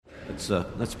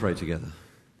Let's pray together.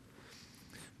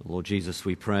 Lord Jesus,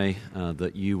 we pray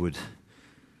that you would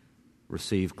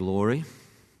receive glory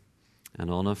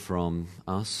and honor from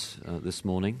us this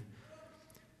morning,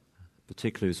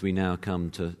 particularly as we now come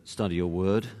to study your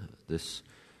word, this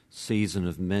season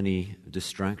of many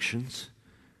distractions.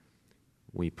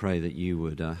 We pray that you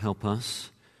would help us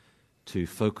to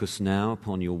focus now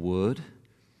upon your word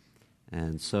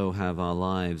and so have our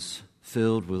lives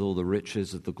filled with all the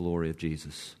riches of the glory of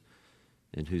Jesus,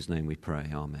 in whose name we pray.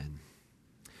 Amen.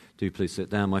 Do please sit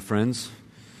down, my friends.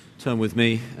 Turn with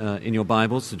me in your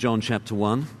Bibles to John chapter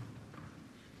 1.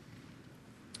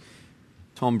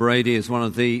 Tom Brady is one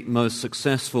of the most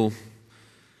successful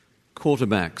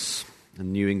quarterbacks in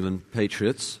the New England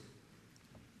Patriots.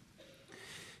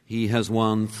 He has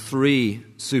won 3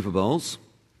 Super Bowls.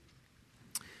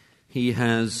 He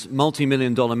has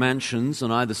multi-million-dollar mansions on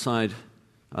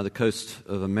either coast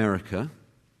of America.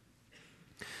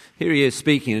 Here he is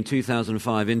speaking in a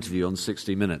 2005 interview on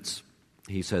 60 Minutes.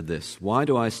 He said this: "Why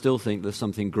do I still think there's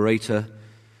something greater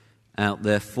out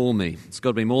there for me? It's got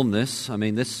to be more than this. I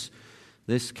mean, this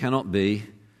cannot be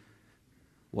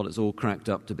what it's all cracked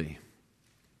up to be."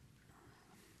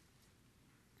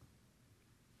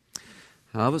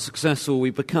 However successful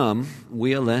we become,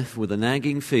 we are left with a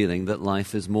nagging feeling that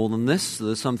life is more than this, that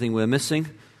there's something we're missing,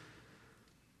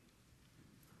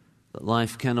 that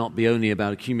life cannot be only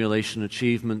about accumulation,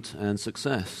 achievement, and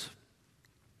success.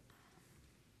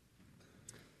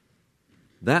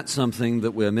 That something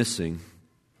that we're missing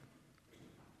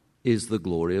is the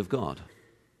glory of God.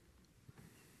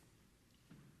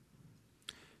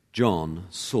 John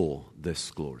saw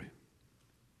this glory.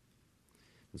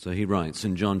 And so he writes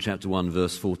in John chapter 1,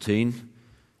 verse 14,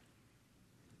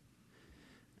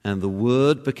 "And the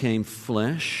Word became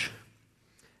flesh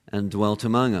and dwelt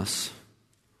among us,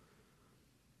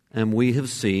 and we have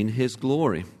seen his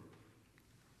glory.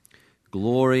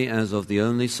 Glory as of the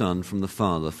only Son from the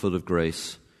Father, full of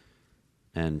grace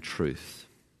and truth."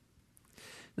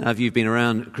 Now, if you've been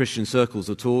around Christian circles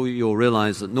at all, you'll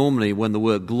realize that normally when the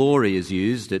word glory is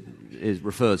used, it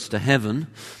refers to heaven.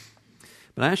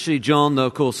 But actually, John, though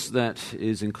of course that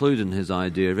is included in his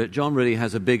idea of it, John really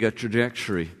has a bigger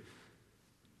trajectory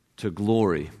to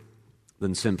glory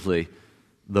than simply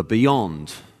the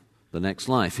beyond, the next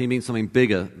life. He means something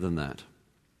bigger than that.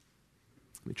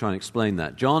 Let me try and explain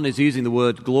that. John is using the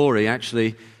word glory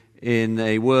actually in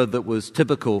a word that was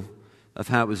typical of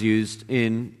how it was used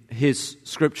in his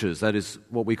scriptures, that is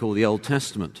what we call the Old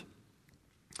Testament.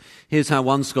 Here's how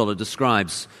one scholar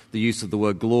describes the use of the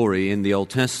word glory in the Old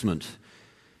Testament.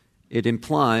 It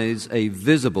implies a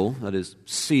visible, that is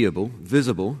seeable,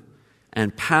 visible,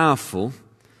 and powerful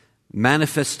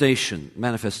manifestation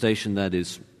that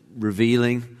is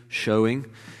revealing, showing.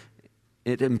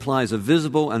 It implies a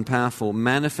visible and powerful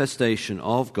manifestation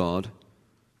of God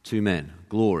to men,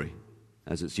 glory,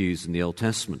 as it's used in the Old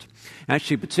Testament.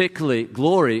 Actually, particularly,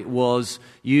 glory was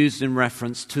used in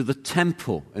reference to the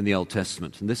temple in the Old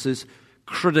Testament. And this is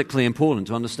critically important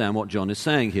to understand what John is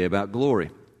saying here about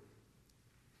glory.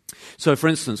 So, for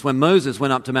instance, when Moses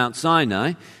went up to Mount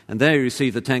Sinai, and there he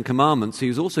received the 10 Commandments, he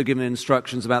was also given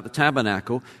instructions about the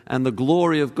tabernacle, and the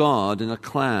glory of God in a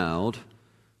cloud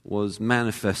was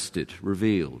manifested,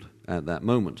 revealed at that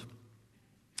moment.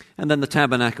 And then the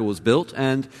tabernacle was built,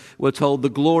 and we're told the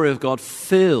glory of God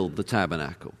filled the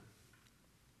tabernacle.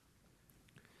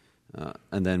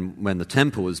 And then when the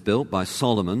temple was built by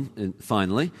Solomon,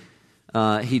 finally,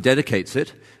 he dedicates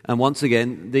it, and once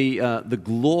again, the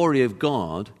glory of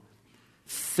God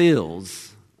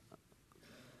fills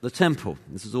the temple.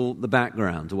 This is all the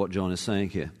background to what John is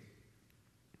saying here.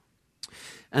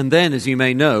 And then, as you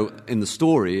may know in the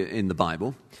story in the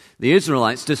Bible, the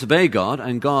Israelites disobey God,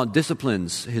 and God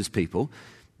disciplines his people,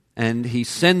 and he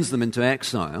sends them into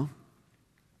exile.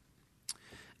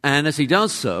 And as he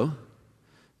does so,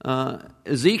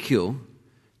 Ezekiel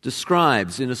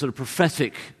describes, in a sort of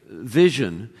prophetic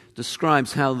vision,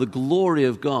 describes how the glory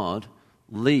of God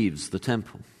leaves the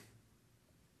temple.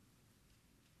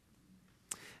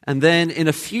 And then in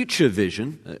a future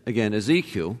vision, again,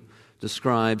 Ezekiel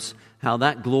describes how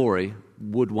that glory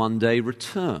would one day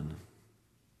return.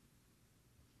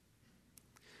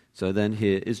 So then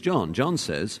here is John. John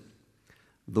says,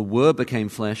 "The Word became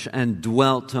flesh and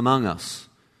dwelt among us."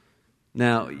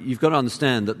 Now, you've got to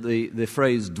understand that the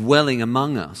phrase dwelling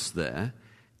among us there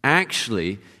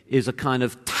actually is a kind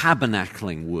of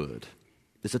tabernacling word.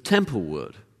 It's a temple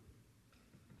word.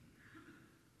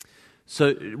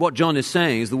 So what John is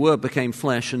saying is the Word became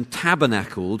flesh and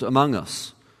tabernacled among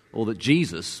us, or that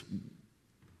Jesus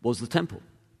was the temple.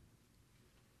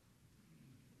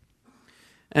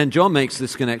 And John makes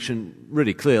this connection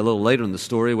really clear a little later in the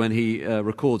story when he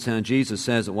records how Jesus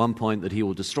says at one point that he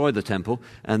will destroy the temple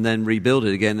and then rebuild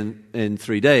it again in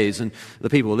 3 days. And the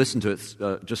people who listen to it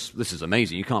this is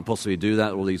amazing. You can't possibly do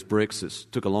that, all these bricks. It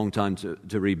took a long time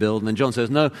to rebuild. And then John says,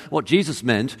 no, what Jesus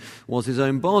meant was his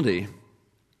own body,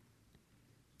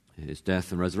 his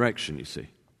death and resurrection, you see.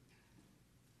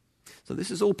 So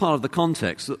this is all part of the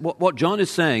context. What John is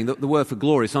saying, that the word for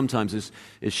glory sometimes is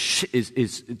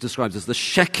described as the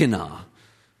Shekinah,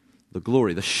 the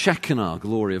glory, the Shekinah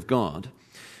glory of God.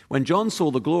 When John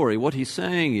saw the glory, what he's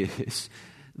saying is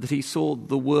that he saw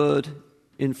the Word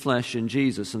in flesh in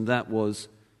Jesus, and that was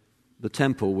the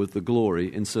temple with the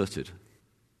glory inserted.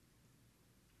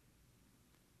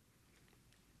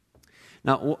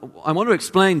 Now, I want to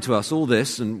explain to us all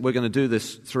this, and we're going to do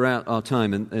this throughout our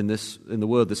time in the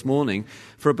Word this morning,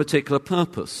 for a particular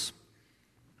purpose.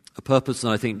 A purpose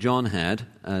that I think John had,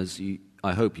 as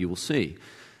I hope you will see.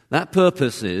 That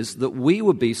purpose is that we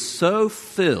would be so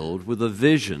filled with a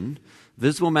vision,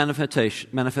 visible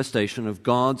manifestation of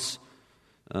God's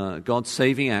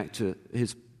saving act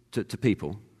to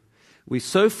people. We're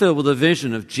so filled with a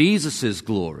vision of Jesus'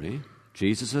 glory,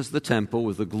 Jesus as the temple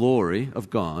with the glory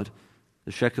of God,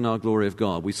 the Shekinah glory of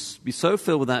God. We be so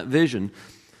filled with that vision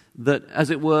that, as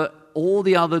it were, all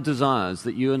the other desires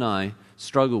that you and I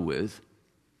struggle with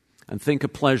and think are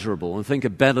pleasurable and think are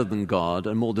better than God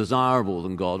and more desirable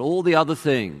than God, all the other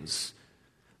things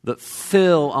that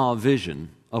fill our vision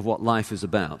of what life is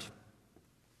about,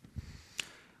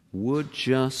 would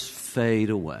just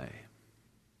fade away.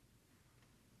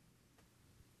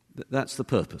 That's the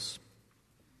purpose.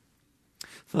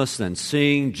 First then,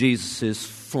 seeing Jesus'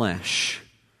 flesh.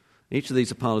 Each of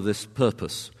these are part of this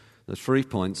purpose. There's 3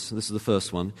 points. This is the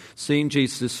first one. Seeing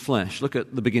Jesus' flesh. Look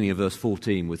at the beginning of verse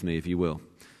 14 with me, if you will.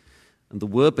 And the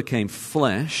Word became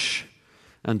flesh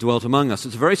and dwelt among us.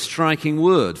 It's a very striking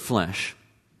word, flesh.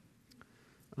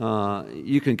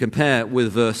 You can compare it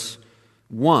with verse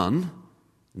 1.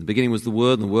 In the beginning was the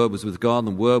Word, and the Word was with God, and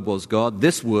the Word was God.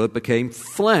 This Word became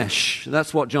flesh.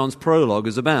 That's what John's prologue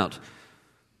is about.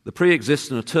 The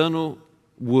pre-existent eternal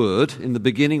Word, in the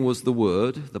beginning was the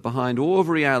Word, that behind all of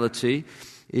reality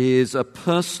is a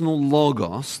personal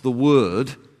logos, the Word.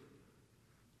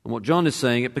 And what John is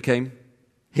saying, it became,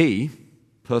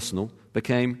 personal,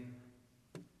 became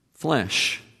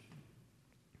flesh.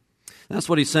 That's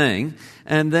what he's saying.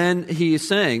 And then he is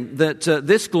saying that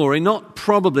this glory, not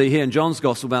probably here in John's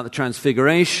Gospel about the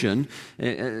Transfiguration.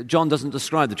 John doesn't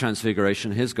describe the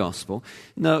Transfiguration in his Gospel.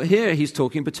 No, here he's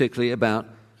talking particularly about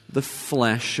the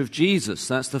flesh of Jesus.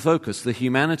 That's the focus, the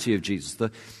humanity of Jesus,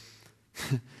 the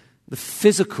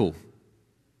physical,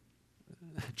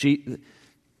 the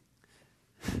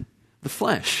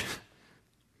flesh,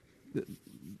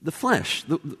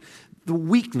 the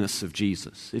weakness of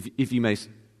Jesus, if you may,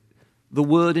 the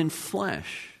Word in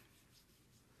flesh.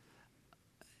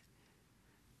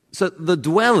 So the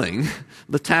dwelling,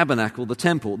 the tabernacle, the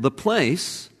temple, the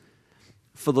place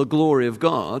for the glory of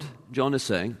God, John is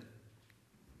saying,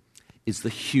 is the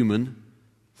human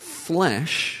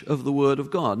flesh of the Word of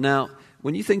God. Now,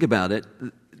 when you think about it,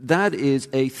 that is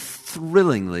a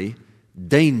thrillingly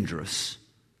dangerous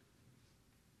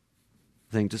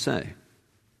thing to say.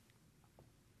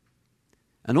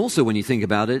 And also, when you think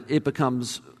about it, it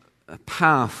becomes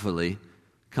powerfully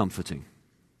comforting.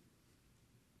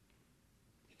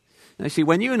 Now, see,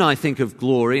 when you and I think of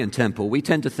glory and temple, we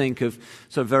tend to think of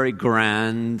sort of very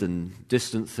grand and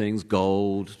distant things,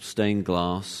 gold, stained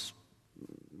glass,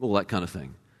 all that kind of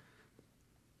thing.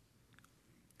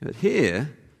 But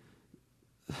here,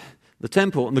 the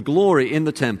temple and the glory in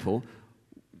the temple,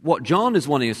 what John is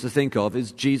wanting us to think of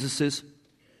is Jesus'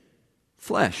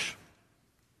 flesh.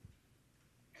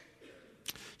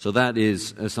 So that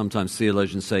is, as sometimes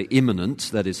theologians say,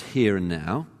 immanent, that is here and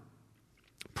now,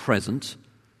 present,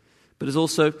 but is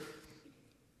also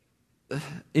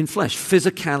in flesh,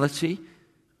 physicality,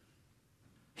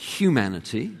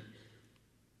 humanity,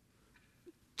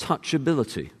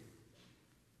 touchability,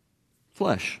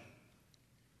 flesh.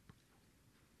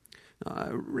 I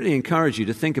really encourage you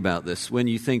to think about this when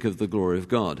you think of the glory of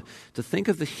God, to think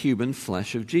of the human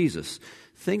flesh of Jesus.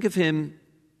 Think of him,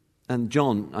 and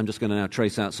John, I'm just going to now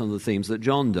trace out some of the themes that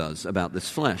John does about this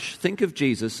flesh. Think of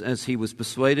Jesus as he was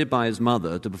persuaded by his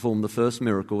mother to perform the first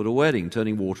miracle at a wedding,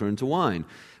 turning water into wine,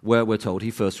 where we're told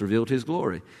he first revealed his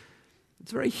glory.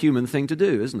 It's a very human thing to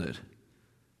do, isn't it?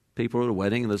 People are at a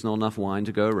wedding and there's not enough wine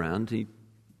to go around. He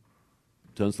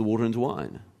turns the water into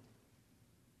wine.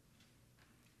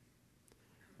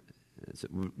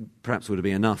 Perhaps would it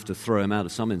be enough to throw him out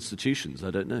of some institutions?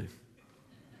 I don't know.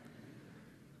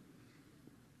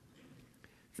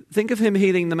 Think of him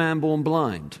healing the man born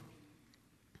blind.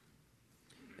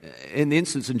 In the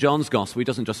instance in John's Gospel, he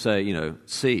doesn't just say,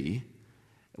 see.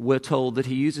 We're told that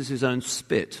he uses his own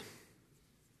spit.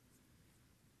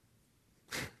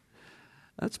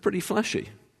 That's pretty fleshy.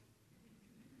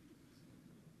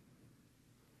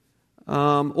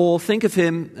 Or think of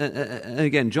him,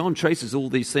 again, John traces all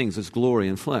these things as glory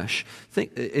and flesh.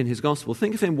 In his Gospel,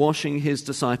 think of him washing his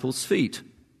disciples' feet.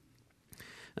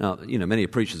 Now, many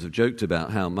preachers have joked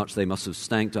about how much they must have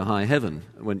stank to high heaven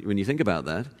when you think about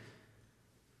that.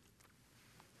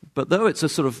 But though it's a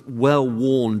sort of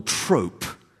well-worn trope,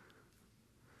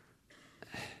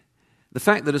 the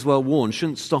fact that it's well-worn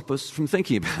shouldn't stop us from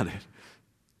thinking about it.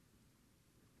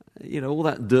 All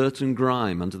that dirt and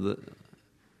grime under the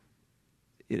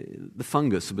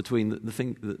fungus between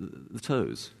the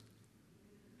toes.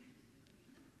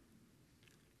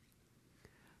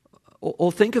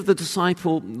 Or think of the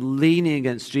disciple leaning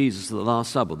against Jesus at the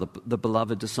Last Supper, the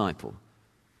beloved disciple.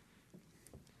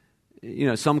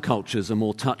 Some cultures are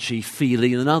more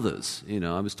touchy-feely than others.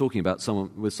 I was talking about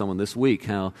with someone this week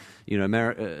how,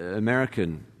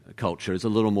 American culture is a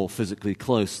little more physically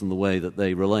close in the way that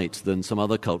they relate than some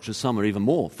other cultures. Some are even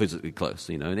more physically close.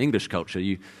 In English culture,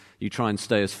 you try and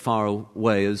stay as far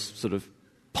away as sort of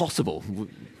possible.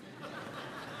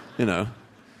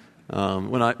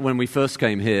 When we first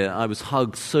came here, I was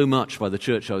hugged so much by the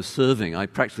church I was serving, I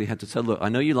practically had to tell, look, I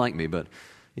know you like me, but,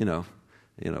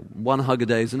 one hug a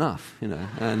day is enough,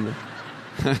 and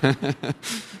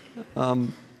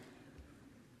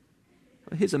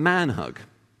here's a man hug.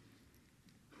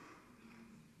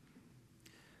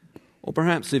 Or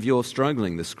perhaps if you're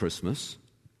struggling this Christmas,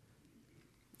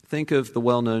 think of the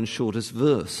well-known shortest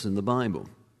verse in the Bible.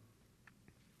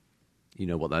 You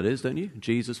know what that is, don't you?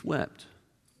 Jesus wept.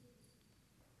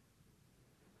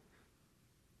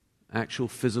 Actual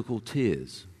physical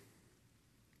tears.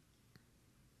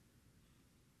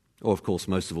 Or, of course,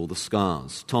 most of all, the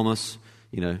scars. Thomas,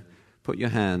 put your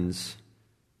hands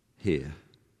here.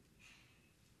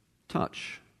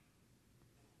 Touch.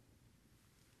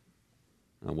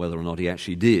 And whether or not he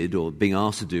actually did, or being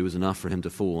asked to do, was enough for him to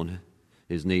fall on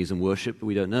his knees and worship,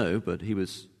 we don't know, but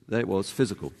there it was,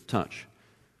 physical, touch.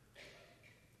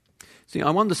 See,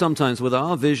 I wonder sometimes whether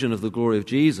our vision of the glory of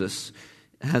Jesus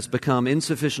has become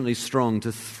insufficiently strong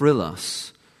to thrill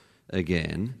us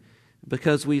again,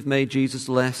 because we've made Jesus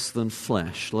less than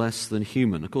flesh, less than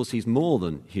human. Of course, he's more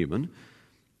than human,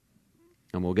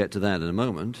 and we'll get to that in a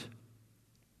moment.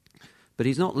 But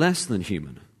he's not less than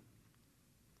human.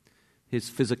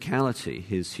 His physicality,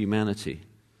 his humanity.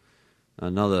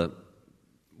 Another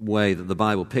way that the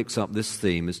Bible picks up this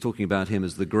theme is talking about him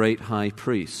as the great high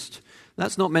priest.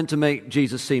 That's not meant to make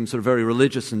Jesus seem sort of very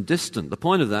religious and distant. The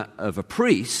point of a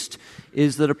priest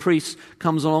is that a priest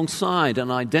comes alongside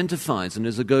and identifies and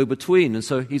is a go-between. And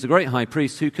so he's a great high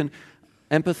priest who can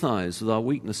empathize with our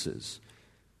weaknesses.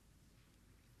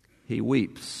 He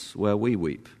weeps where we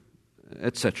weep,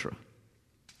 etc.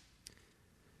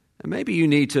 And maybe you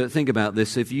need to think about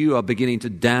this if you are beginning to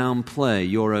downplay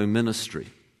your own ministry.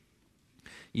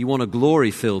 You want a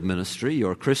glory-filled ministry.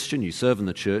 You're a Christian. You serve in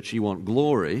the church. You want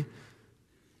glory.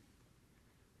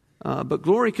 But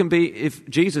glory can be, if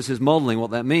Jesus is modeling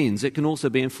what that means, it can also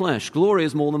be in flesh. Glory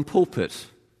is more than pulpit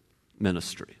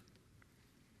ministry.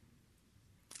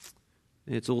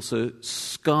 It's also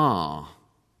scar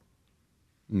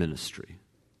ministry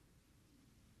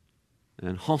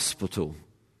and hospital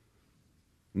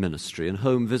ministry and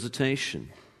home visitation.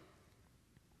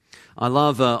 I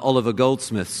love Oliver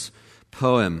Goldsmith's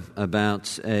poem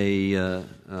about a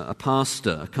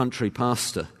pastor, a country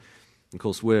pastor. Of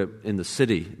course, we're in the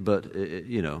city, but,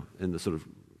 in the sort of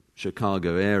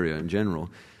Chicago area in general.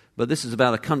 But this is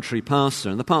about a country pastor,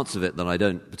 and the parts of it that I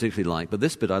don't particularly like, but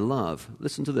this bit I love.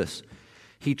 Listen to this.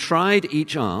 He tried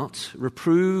each art,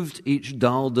 reproved each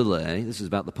dull delay. This is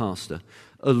about the pastor.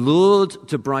 Allured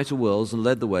to brighter worlds and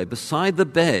led the way. Beside the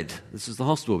bed, this is the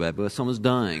hospital bed where someone's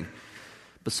dying.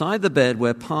 Beside the bed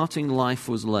where parting life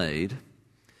was laid,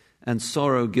 and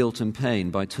sorrow, guilt, and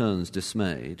pain by turns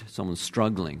dismayed, someone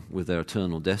struggling with their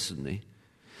eternal destiny.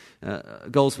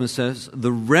 Goldsmith says,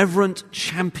 the reverent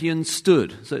champion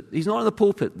stood. So he's not in the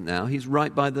pulpit now, he's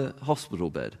right by the hospital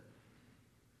bed.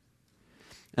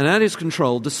 And at his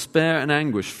control, despair and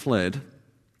anguish fled.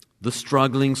 The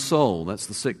struggling soul, that's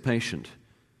the sick patient.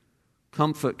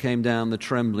 Comfort came down the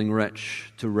trembling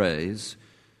wretch to raise.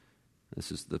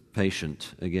 This is the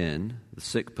patient again, the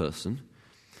sick person.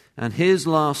 And his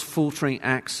last faltering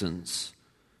accents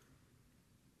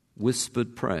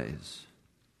whispered praise.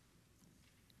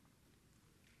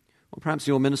 Or perhaps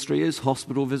your ministry is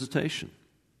hospital visitation.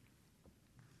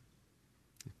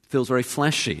 Feels very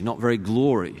fleshy, not very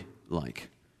glory-like.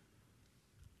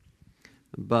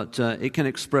 But it can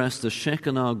express the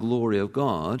Shekinah glory of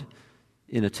God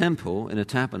in a temple, in a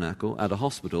tabernacle, at a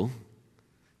hospital,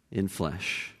 in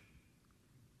flesh.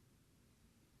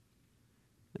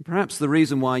 And perhaps the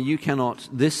reason why you cannot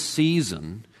this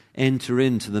season enter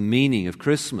into the meaning of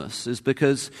Christmas is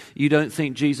because you don't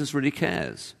think Jesus really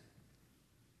cares.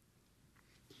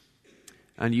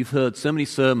 And you've heard so many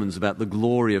sermons about the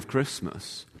glory of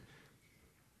Christmas.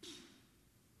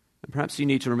 And perhaps you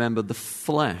need to remember the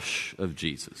flesh of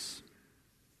Jesus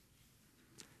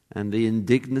and the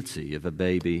indignity of a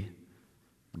baby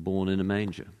born in a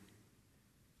manger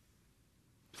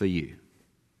for you.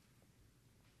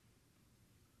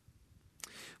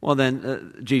 Well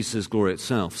then, Jesus' glory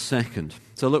itself, second.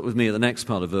 So look with me at the next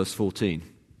part of verse 14.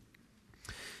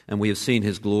 And we have seen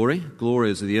his glory. Glory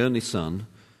is the only Son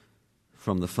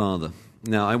from the Father.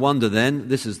 Now I wonder then,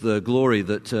 this is the glory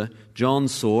that John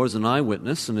saw as an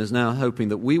eyewitness and is now hoping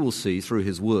that we will see through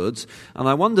his words. And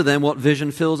I wonder then what vision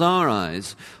fills our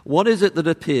eyes. What is it that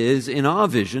appears in our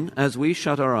vision as we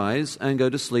shut our eyes and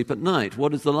go to sleep at night?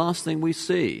 What is the last thing we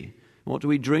see? What do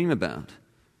we dream about?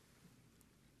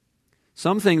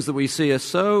 Some things that we see are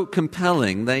so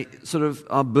compelling, they sort of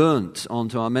are burnt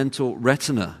onto our mental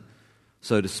retina,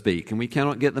 so to speak, and we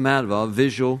cannot get them out of our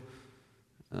visual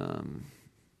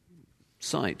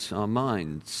sight. Our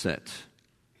mindset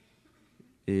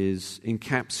is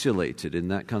encapsulated in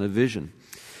that kind of vision.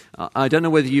 I don't know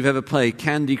whether you've ever played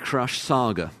Candy Crush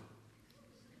Saga.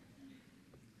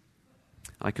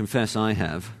 I confess I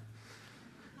have.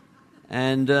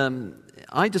 And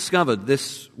I discovered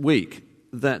this week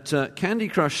that Candy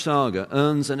Crush Saga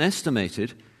earns an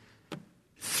estimated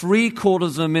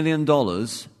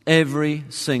 $750,000 every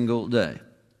single day.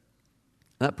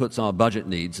 That puts our budget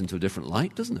needs into a different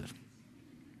light, doesn't it?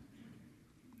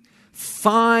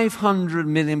 500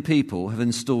 million people have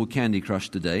installed Candy Crush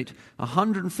to date.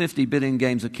 150 billion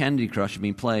games of Candy Crush have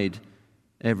been played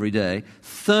every day.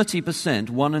 30%,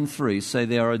 1 in 3, say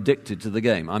they are addicted to the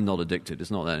game. I'm not addicted.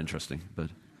 It's not that interesting,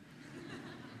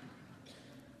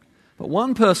 But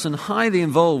one person highly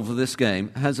involved with this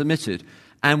game has admitted,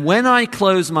 and when I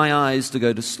close my eyes to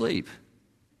go to sleep,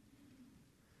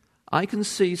 I can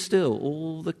see still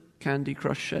all the Candy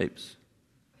Crush shapes,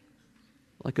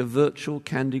 like a virtual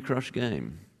Candy Crush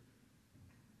game.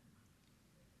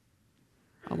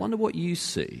 I wonder what you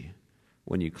see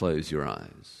when you close your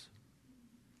eyes.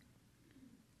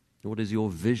 What is your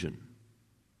vision?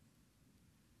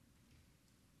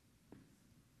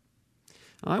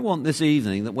 I want this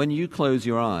evening that when you close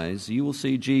your eyes, you will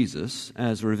see Jesus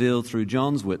as revealed through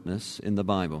John's witness in the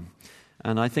Bible.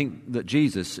 And I think that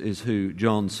Jesus is who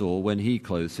John saw when he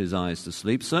closed his eyes to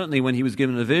sleep. Certainly when he was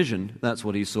given a vision, that's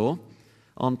what he saw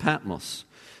on Patmos.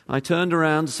 I turned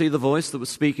around to see the voice that was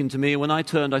speaking to me. When I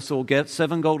turned, I saw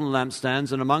 7 golden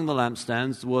lampstands, and among the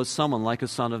lampstands was someone like a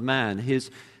son of man. His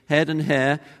head and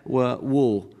hair were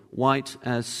wool, white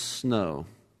as snow.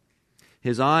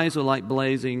 His eyes were like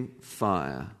blazing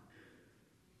fire.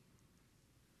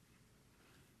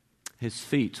 His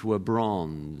feet were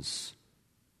bronze,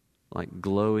 like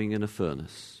glowing in a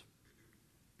furnace.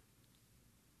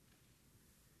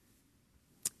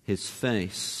 His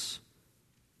face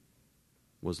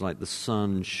was like the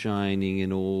sun shining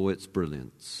in all its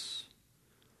brilliance.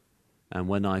 And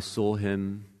when I saw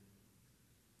him,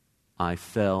 I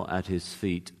fell at his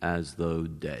feet as though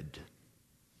dead.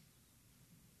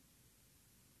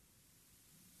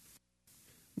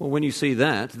 Well, when you see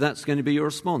that, that's going to be your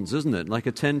response, isn't it? Like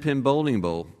a 10-pin bowling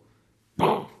ball.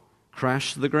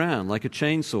 Crash to the ground, like a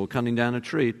chainsaw cutting down a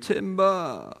tree.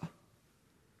 Timber!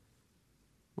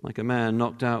 Like a man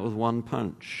knocked out with one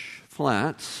punch.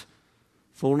 Flat,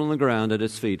 fallen on the ground at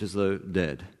his feet as though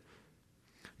dead.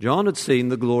 John had seen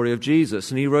the glory of Jesus,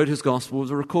 and he wrote his gospel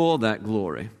to record that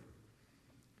glory.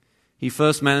 He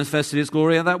first manifested his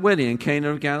glory at that wedding in Cana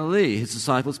of Galilee. His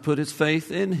disciples put his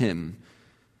faith in him.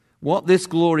 What this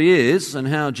glory is and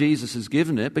how Jesus has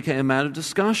given it became a matter of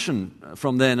discussion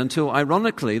from then until,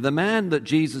 ironically, the man that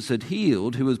Jesus had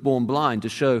healed, who was born blind to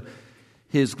show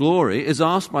his glory, is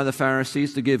asked by the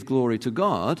Pharisees to give glory to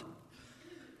God,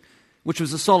 which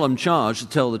was a solemn charge to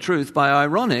tell the truth, by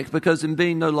ironic, because in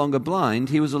being no longer blind,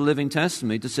 he was a living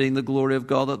testimony to seeing the glory of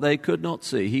God that they could not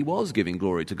see. He was giving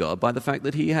glory to God by the fact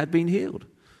that he had been healed.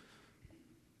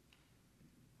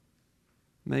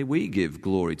 May we give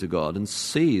glory to God and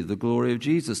see the glory of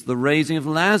Jesus. The raising of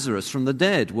Lazarus from the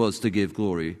dead was to give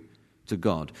glory to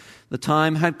God. The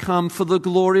time had come for the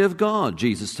glory of God,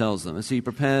 Jesus tells them, as he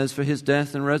prepares for his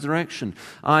death and resurrection.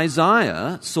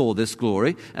 Isaiah saw this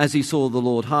glory as he saw the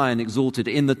Lord high and exalted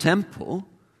in the temple.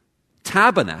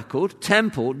 tabernacled,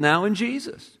 templed now in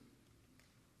Jesus.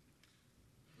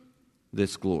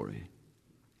 This glory.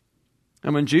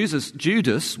 And when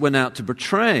Judas went out to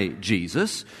betray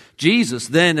Jesus, Jesus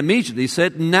then immediately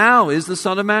said, now is the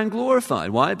Son of Man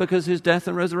glorified. Why? Because his death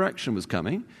and resurrection was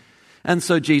coming. And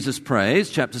so Jesus prays,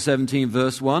 chapter 17,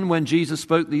 verse 1, when Jesus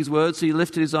spoke these words, he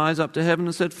lifted his eyes up to heaven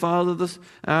and said, Father, the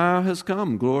hour has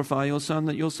come. Glorify your Son,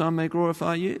 that your Son may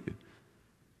glorify you.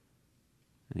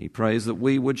 And he prays that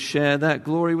we would share that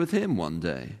glory with him one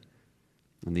day.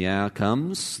 And the hour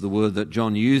comes, the word that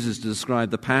John uses to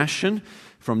describe the passion,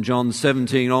 from John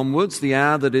 17 onwards, the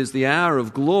hour that is the hour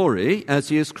of glory, as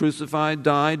he is crucified,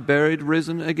 died, buried,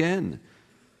 risen again.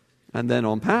 And then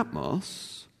on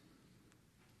Patmos,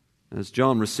 as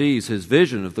John receives his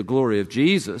vision of the glory of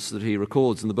Jesus that he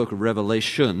records in the book of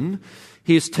Revelation,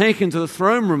 he is taken to the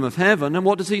throne room of heaven, and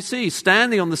what does he see?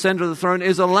 Standing on the center of the throne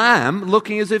is a lamb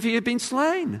looking as if he had been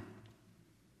slain.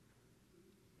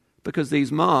 Because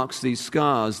these marks, these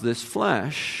scars, this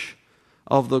flesh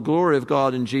of the glory of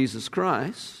God in Jesus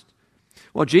Christ,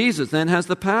 well, Jesus then has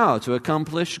the power to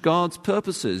accomplish God's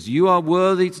purposes. You are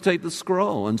worthy to take the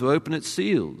scroll and to open its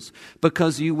seals,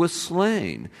 because you were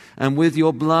slain, and with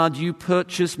your blood you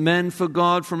purchased men for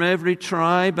God from every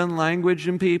tribe and language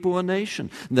and people and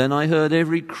nation. Then I heard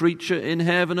every creature in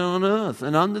heaven and on earth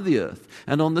and under the earth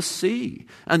and on the sea,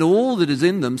 and all that is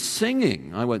in them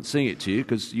singing. I won't sing it to you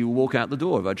because you will walk out the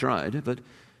door if I tried, but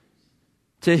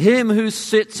to him who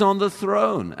sits on the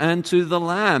throne and to the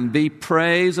Lamb be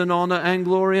praise and honor and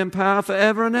glory and power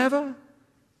forever and ever.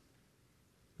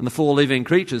 And the four living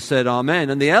creatures said,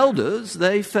 Amen. And the elders,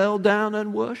 they fell down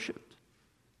and worshipped.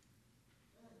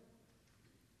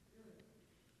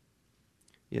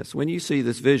 Yes, when you see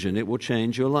this vision, it will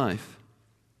change your life.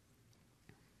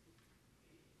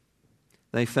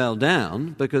 They fell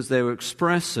down because they were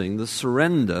expressing the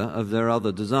surrender of their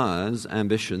other desires,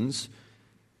 ambitions,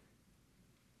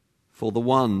 for the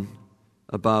one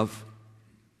above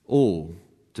all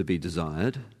to be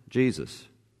desired, Jesus.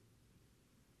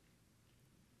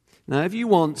 Now, if you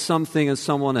want something as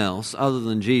someone else other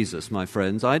than Jesus, my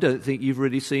friends, I don't think you've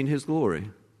really seen his glory.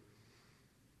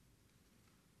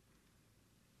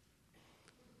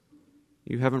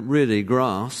 You haven't really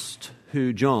grasped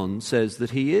who John says that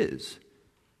he is.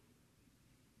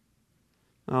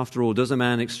 After all, does a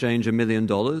man exchange $1 million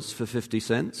for 50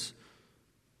 cents?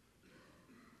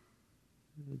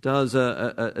 Does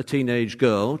a teenage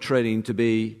girl training to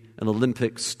be an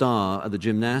Olympic star at the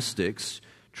gymnastics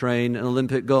train an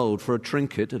Olympic gold for a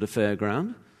trinket at a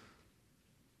fairground?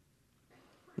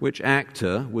 Which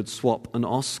actor would swap an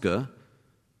Oscar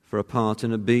for a part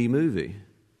in a B movie?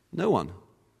 No one.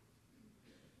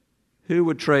 Who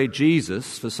would trade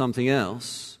Jesus for something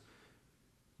else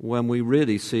when we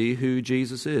really see who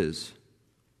Jesus is?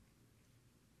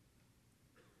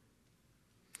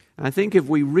 I think if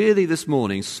we really this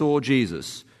morning saw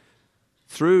Jesus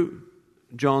through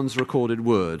John's recorded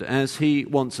word as he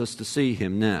wants us to see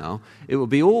him now, it would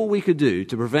be all we could do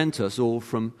to prevent us all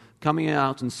from coming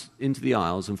out and into the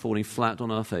aisles and falling flat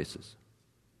on our faces.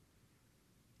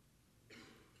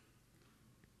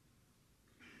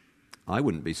 I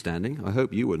wouldn't be standing. I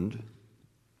hope you wouldn't.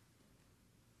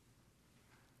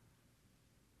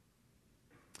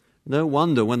 No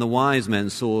wonder when the wise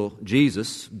men saw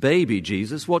Jesus, baby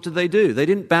Jesus, what did they do? They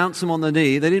didn't bounce him on the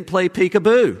knee. They didn't play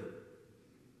peekaboo.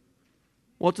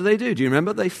 What did they do? Do you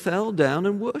remember? They fell down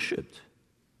and worshipped.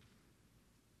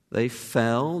 They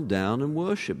fell down and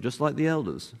worshipped, just like the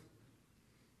elders.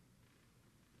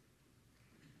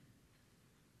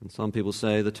 And some people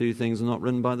say the two things are not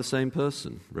written by the same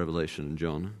person, Revelation and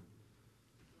John.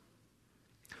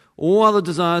 All other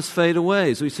desires fade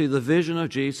away as we see the vision of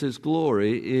Jesus'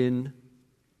 glory in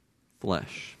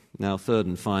flesh. Now, third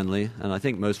and finally, and I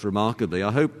think most remarkably,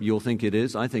 I hope you'll think it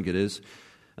is, I think it is,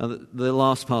 the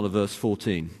last part of verse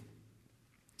 14.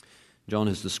 John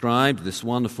has described this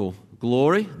wonderful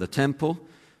glory, the temple,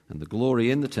 and the glory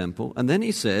in the temple. And then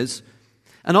he says,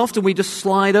 and often we just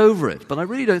slide over it, but I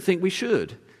really don't think we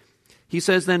should. He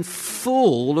says then,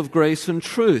 full of grace and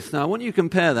truth. Now, I want you to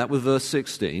compare that with verse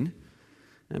 16.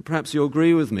 And perhaps you'll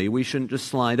agree with me, we shouldn't just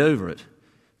slide over it.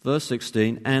 Verse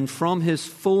 16, and from his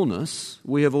fullness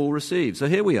we have all received. So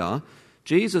here we are,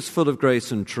 Jesus full of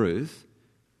grace and truth,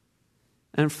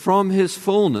 and from his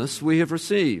fullness we have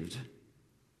received.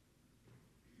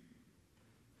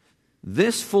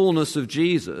 This fullness of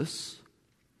Jesus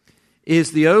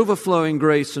is the overflowing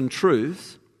grace and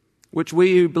truth which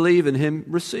we who believe in him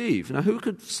receive. Now, who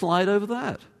could slide over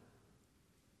that?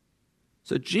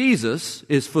 So Jesus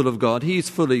is full of God, he's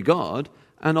fully God,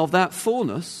 and of that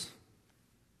fullness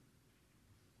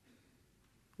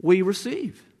we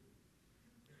receive.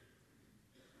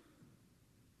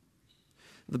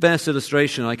 The best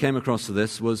illustration I came across of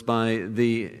this was by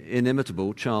the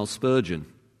inimitable Charles Spurgeon.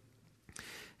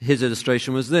 His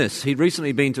illustration was this. He'd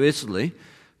recently been to Italy,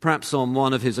 perhaps on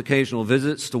one of his occasional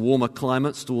visits to warmer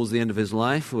climates towards the end of his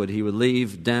life, where he would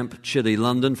leave damp, chilly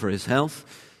London for his health,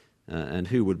 and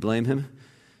who would blame him?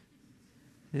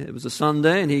 It was a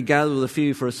Sunday, and he gathered with a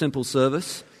few for a simple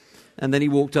service, and then he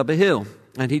walked up a hill.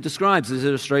 And he describes his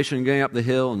illustration going up the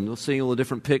hill and seeing all the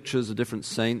different pictures of different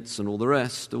saints and all the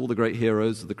rest, all the great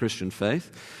heroes of the Christian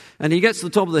faith. And he gets to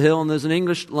the top of the hill, and there's an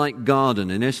English-like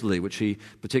garden in Italy, which he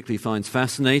particularly finds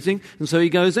fascinating. And so he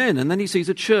goes in, and then he sees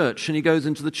a church, and he goes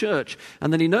into the church.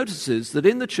 And then he notices that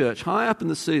in the church, high up in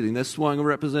the ceiling, there's swung a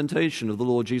representation of the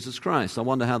Lord Jesus Christ. I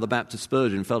wonder how the Baptist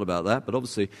Spurgeon felt about that, but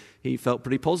obviously he felt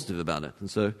pretty positive about it. And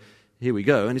so here we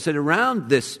go. And he said, around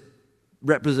this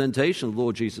representation of the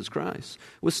Lord Jesus Christ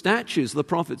were statues of the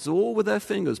prophets, all with their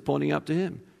fingers pointing up to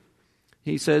him.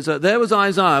 He says, there was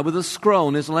Isaiah with a scroll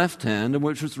in his left hand, in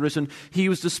which was written, "He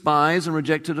was despised and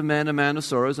rejected of men, a man of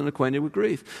sorrows and acquainted with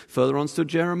grief." Further on stood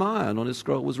Jeremiah, and on his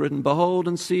scroll was written, "Behold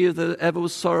and see if there ever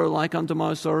was sorrow like unto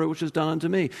my sorrow which is done unto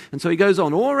me." And so he goes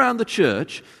on all around the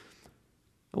church,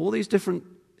 all these different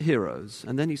heroes,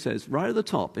 and then he says, right at the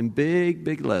top, in big,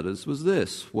 big letters, was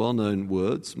this, well-known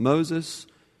words, "Moses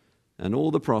and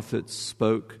all the prophets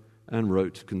spoke and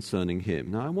wrote concerning him."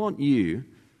 Now I want you,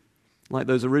 like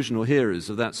those original hearers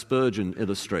of that Spurgeon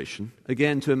illustration,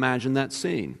 again to imagine that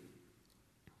scene.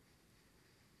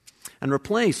 And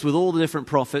replace with all the different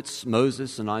prophets,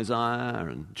 Moses and Isaiah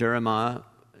and Jeremiah,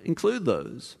 include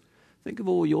those. Think of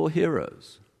all your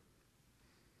heroes.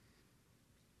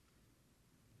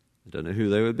 I don't know who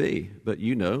they would be, but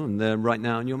you know, and they're right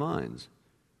now in your minds.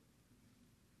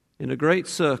 In a great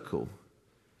circle,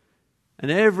 and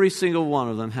every single one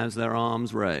of them has their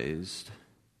arms raised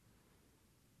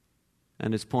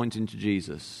and is pointing to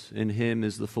Jesus. In him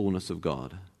is the fullness of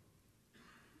God.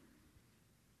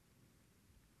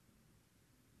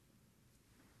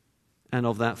 And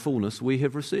of that fullness we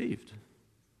have received.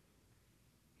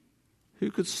 Who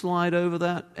could slide over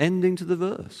that ending to the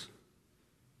verse?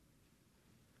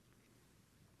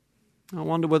 I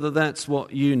wonder whether that's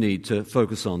what you need to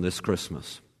focus on this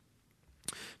Christmas.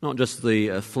 Not just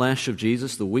the flesh of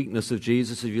Jesus, the weakness of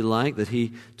Jesus, if you like, that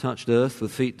he touched earth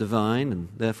with feet divine and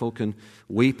therefore can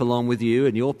weep along with you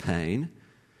in your pain.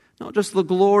 Not just the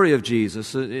glory of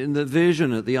Jesus in the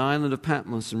vision at the island of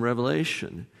Patmos in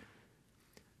Revelation.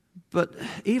 But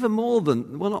even more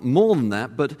than, well, not more than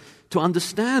that, but to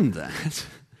understand that,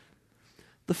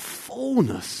 the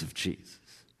fullness of Jesus.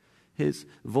 His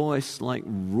voice like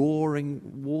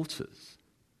roaring waters.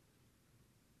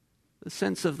 The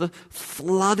sense of the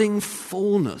flooding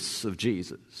fullness of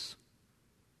Jesus.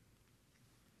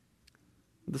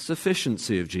 The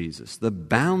sufficiency of Jesus, the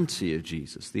bounty of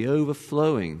Jesus, the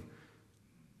overflowing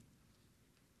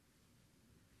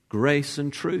grace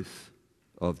and truth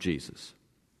of Jesus.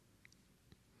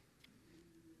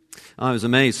 I was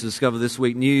amazed to discover this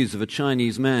week news of a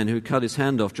Chinese man who cut his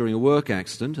hand off during a work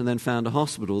accident and then found a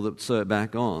hospital that would sew it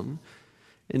back on.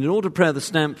 And in order to prepare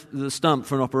the stump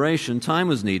for an operation, time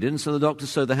was needed, and so the doctor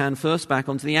sewed the hand first back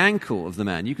onto the ankle of the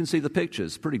man. You can see the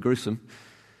pictures, pretty gruesome.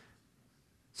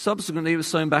 Subsequently, it was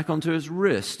sewn back onto his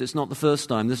wrist. It's not the first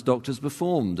time this doctor's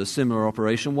performed a similar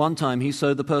operation. One time he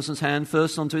sewed the person's hand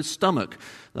first onto his stomach.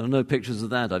 There are no pictures of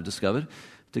that, I've discovered,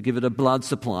 to give it a blood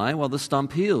supply while the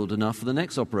stump healed enough for the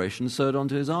next operation, sewed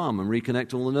onto his arm and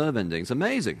reconnect all the nerve endings.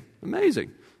 Amazing,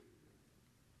 amazing.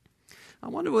 I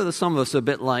wonder whether some of us are a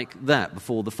bit like that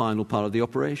before the final part of the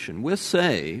operation. We're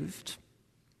saved.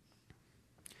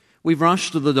 We've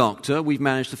rushed to the doctor. We've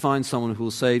managed to find someone who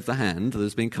will save the hand that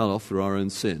has been cut off through our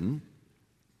own sin.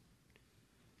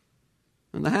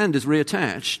 And the hand is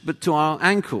reattached, but to our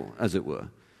ankle, as it were.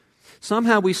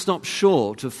 Somehow we stop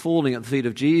short of falling at the feet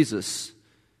of Jesus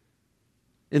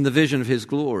in the vision of his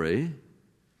glory,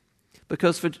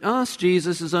 because for us,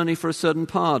 Jesus is only for a certain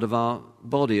part of our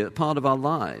body, a part of our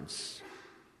lives.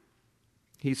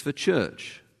 He's for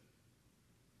church.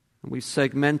 And we've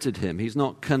segmented him. He's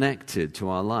not connected to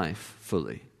our life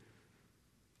fully.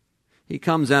 He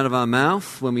comes out of our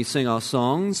mouth when we sing our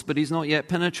songs, but he's not yet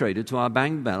penetrated to our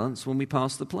bank balance when we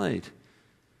pass the plate.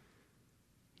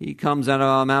 He comes out of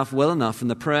our mouth well enough in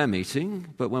the prayer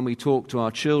meeting, but when we talk to our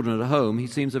children at home, he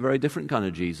seems a very different kind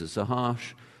of Jesus, a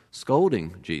harsh,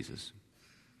 scolding Jesus.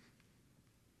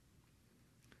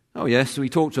 Oh yes, we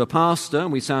talk to a pastor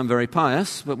and we sound very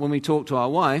pious, but when we talk to our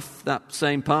wife, that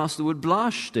same pastor would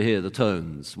blush to hear the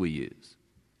tones we use.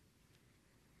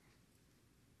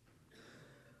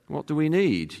 What do we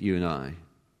need, you and I?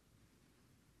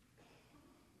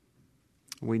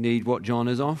 We need what John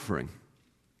is offering.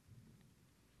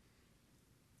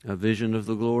 a vision of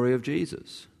the glory of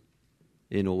Jesus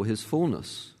in all his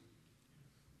fullness.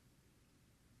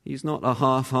 He's not a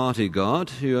half-hearted God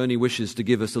who only wishes to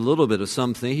give us a little bit of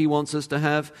something. He wants us to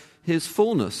have his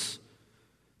fullness,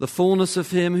 the fullness of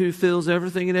him who fills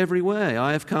everything in every way.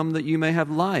 I have come that you may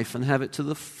have life and have it to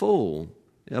the full,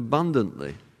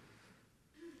 abundantly.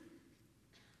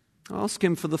 Ask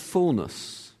him for the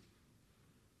fullness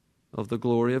of the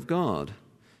glory of God.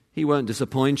 He won't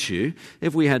disappoint you.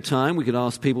 If we had time, we could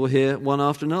ask people here one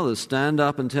after another, stand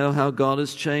up and tell how God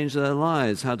has changed their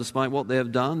lives, how despite what they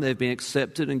have done, they've been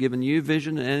accepted and given new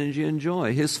vision and energy and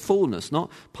joy. His fullness,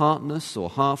 not partness or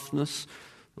halfness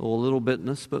or little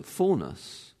bitness, but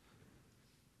fullness.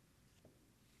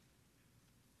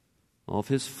 Of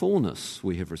his fullness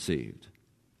we have received.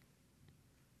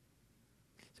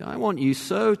 See, I want you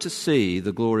so to see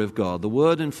the glory of God, the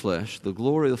Word in flesh, the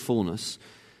glory of the fullness,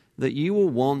 that you will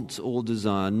want or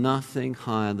desire nothing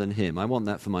higher than him. I want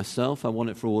that for myself. I want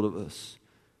it for all of us.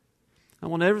 I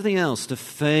want everything else to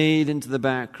fade into the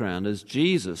background as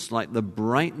Jesus, like the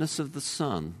brightness of the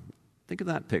sun. Think of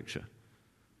that picture.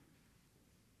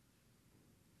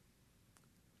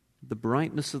 The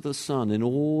brightness of the sun in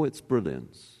all its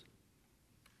brilliance.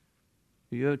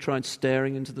 Have you ever tried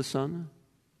staring into the sun?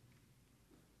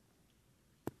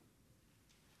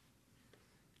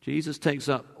 Jesus takes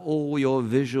up all your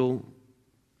visual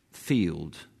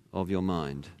field of your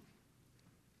mind.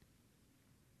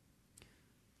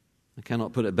 I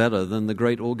cannot put it better than the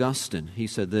great Augustine. He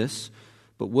said this,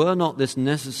 "But were not this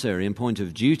necessary in point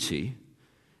of duty,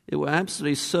 it were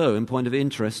absolutely so in point of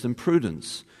interest and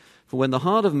prudence. For when the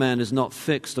heart of man is not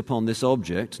fixed upon this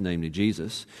object, namely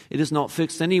Jesus, it is not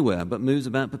fixed anywhere, but moves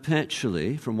about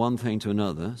perpetually from one thing to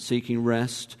another, seeking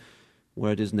rest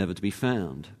where it is never to be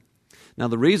found." Now,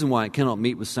 the reason why it cannot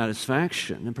meet with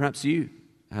satisfaction, and perhaps you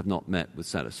have not met with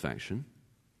satisfaction,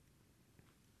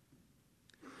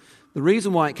 the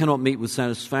reason why it cannot meet with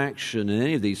satisfaction in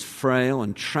any of these frail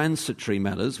and transitory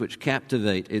matters which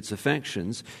captivate its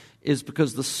affections is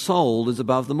because the soul is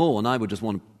above them all. And I would just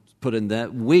want to put in there,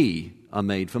 we are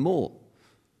made for more.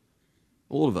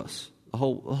 All of us, the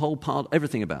whole part,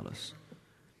 everything about us.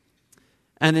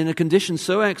 And in a condition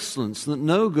so excellent that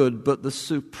no good but the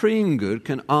supreme good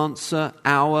can answer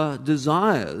our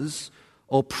desires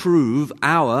or prove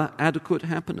our adequate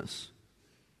happiness.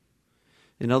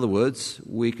 In other words,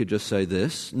 we could just say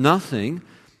this: nothing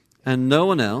and no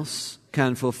one else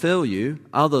can fulfill you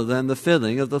other than the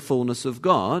filling of the fullness of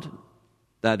God,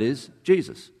 that is,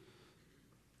 Jesus.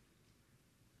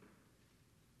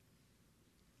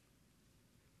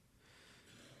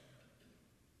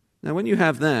 Now, when you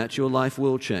have that, your life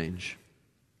will change.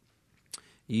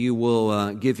 You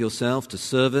will give yourself to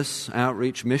service,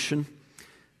 outreach, mission,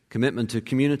 commitment to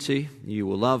community. You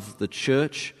will love the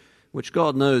church, which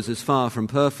God knows is far from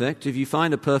perfect. If you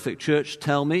find a perfect church,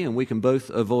 tell me, and we can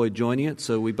both avoid joining it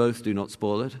so we both do not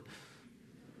spoil it.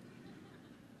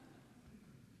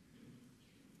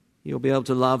 You'll be able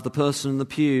to love the person in the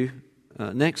pew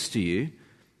next to you,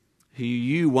 who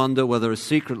you wonder whether is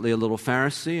secretly a little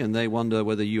Pharisee, and they wonder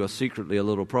whether you are secretly a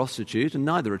little prostitute, and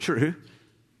neither are true.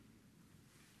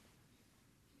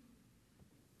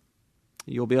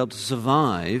 You'll be able to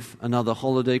survive another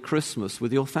holiday Christmas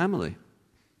with your family.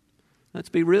 Let's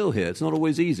be real here. It's not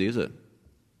always easy, is it?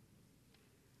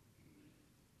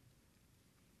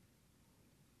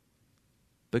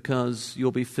 Because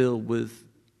you'll be filled with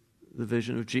the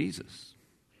vision of Jesus,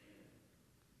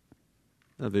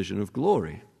 a vision of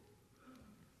glory.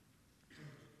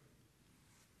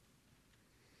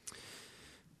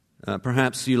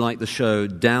 Perhaps you like the show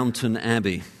Downton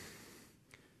Abbey.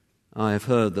 I have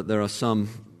heard that there are some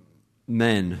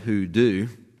men who do.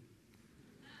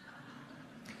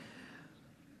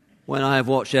 When I have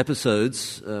watched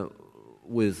episodes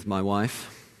with my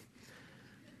wife,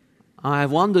 I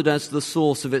have wondered as to the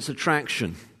source of its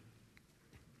attraction.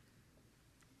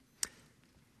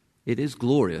 It is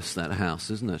glorious, that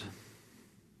house, isn't it?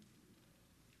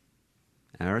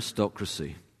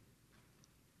 Aristocracy.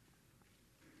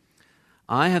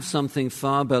 I have something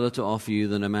far better to offer you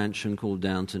than a mansion called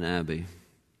Downton Abbey,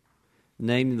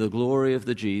 namely the glory of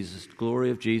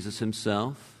Jesus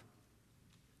himself,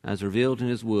 as revealed in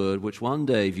his word, which one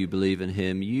day, if you believe in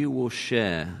him, you will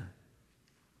share.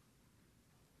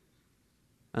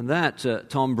 And that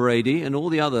Tom Brady and all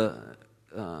the other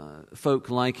folk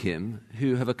like him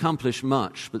who have accomplished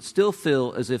much but still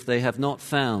feel as if they have not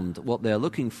found what they are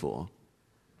looking for,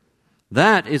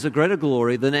 that is a greater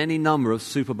glory than any number of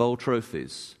Super Bowl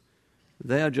trophies.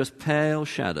 They are just pale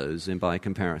shadows by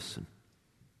comparison.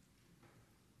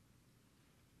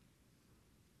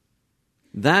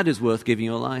 That is worth giving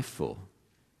your life for.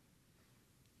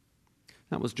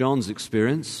 That was John's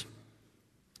experience.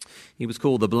 He was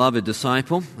called the beloved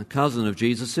disciple, a cousin of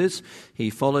Jesus's. He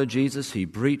followed Jesus, he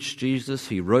preached Jesus,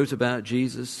 he wrote about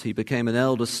Jesus, he became an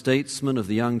elder statesman of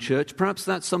the young church. Perhaps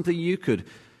that's something you could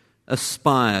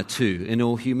aspire to in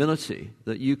all humility,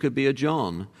 that you could be a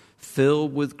John,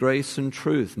 filled with grace and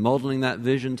truth, modeling that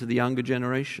vision to the younger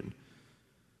generation,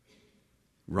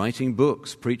 writing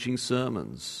books, preaching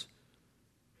sermons,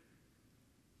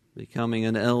 becoming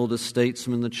an elder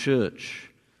statesman in the church,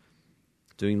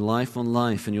 doing life on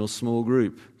life in your small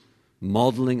group,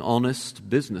 modeling honest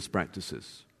business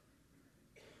practices,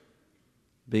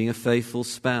 being a faithful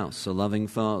spouse, a loving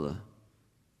father.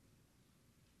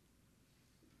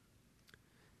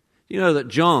 You know that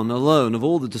John alone of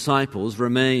all the disciples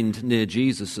remained near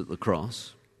Jesus at the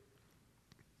cross.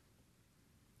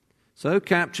 So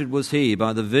captured was he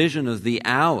by the vision of the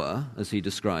hour, as he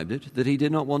described it, that he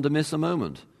did not want to miss a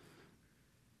moment.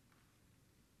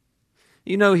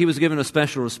 You know, he was given a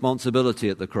special responsibility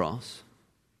at the cross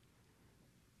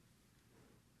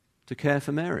to care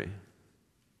for Mary.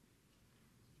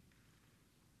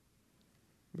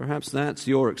 Perhaps that's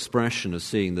your expression of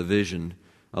seeing the vision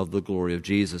of the glory of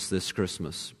Jesus this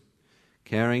Christmas.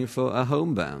 Caring for a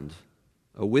homebound,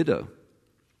 a widow,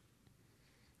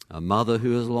 a mother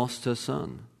who has lost her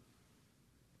son.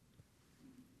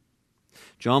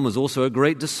 John was also a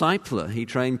great discipler. He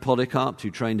trained Polycarp, who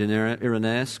trained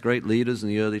Irenaeus, great leaders in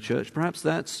the early church. Perhaps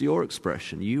that's your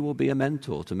expression. You will be a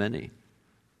mentor to many.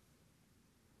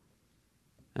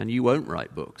 And you won't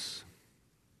write books,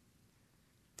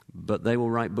 but they will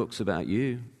write books about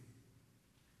you.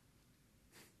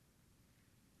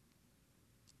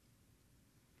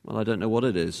 Well, I don't know what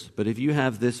it is, but if you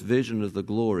have this vision of the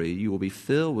glory, you will be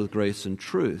filled with grace and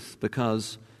truth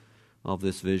because of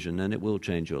this vision, and it will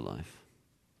change your life.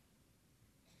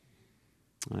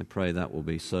 I pray that will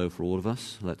be so for all of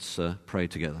us. Let's pray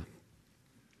together.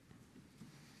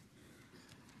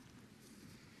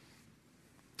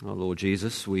 Our Lord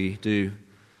Jesus, we do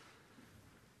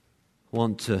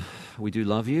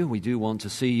love you. We do want to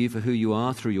see you for who you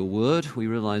are through your word. We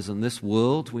realize in this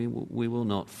world we will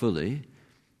not fully,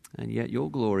 and yet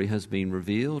your glory has been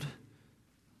revealed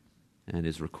and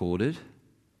is recorded.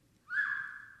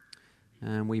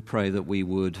 And we pray that we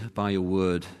would, by your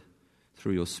word,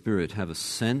 through your Spirit, have a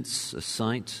sense, a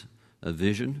sight, a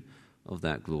vision of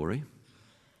that glory.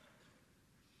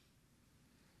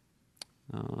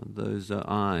 Those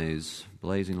eyes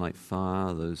blazing like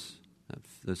fire,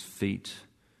 those feet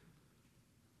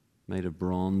made of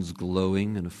bronze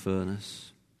glowing in a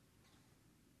furnace,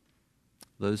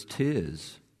 those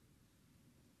tears,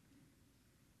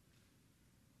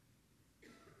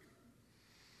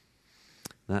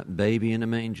 that baby in a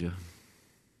manger,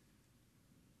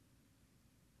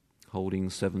 holding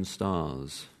 7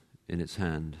 stars in its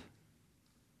hand,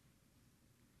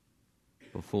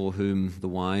 before whom the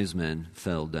wise men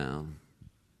fell down.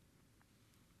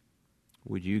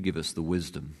 Would you give us the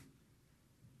wisdom,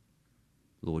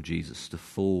 Lord Jesus, to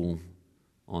fall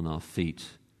on our feet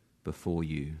before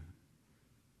you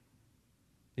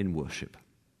in worship.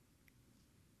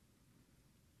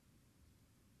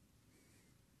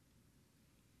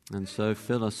 And so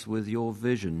fill us with your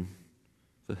vision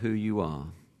for who you are,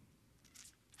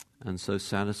 and so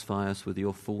satisfy us with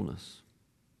your fullness.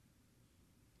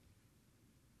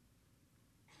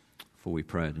 For we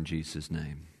pray it in Jesus'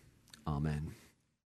 name. Amen.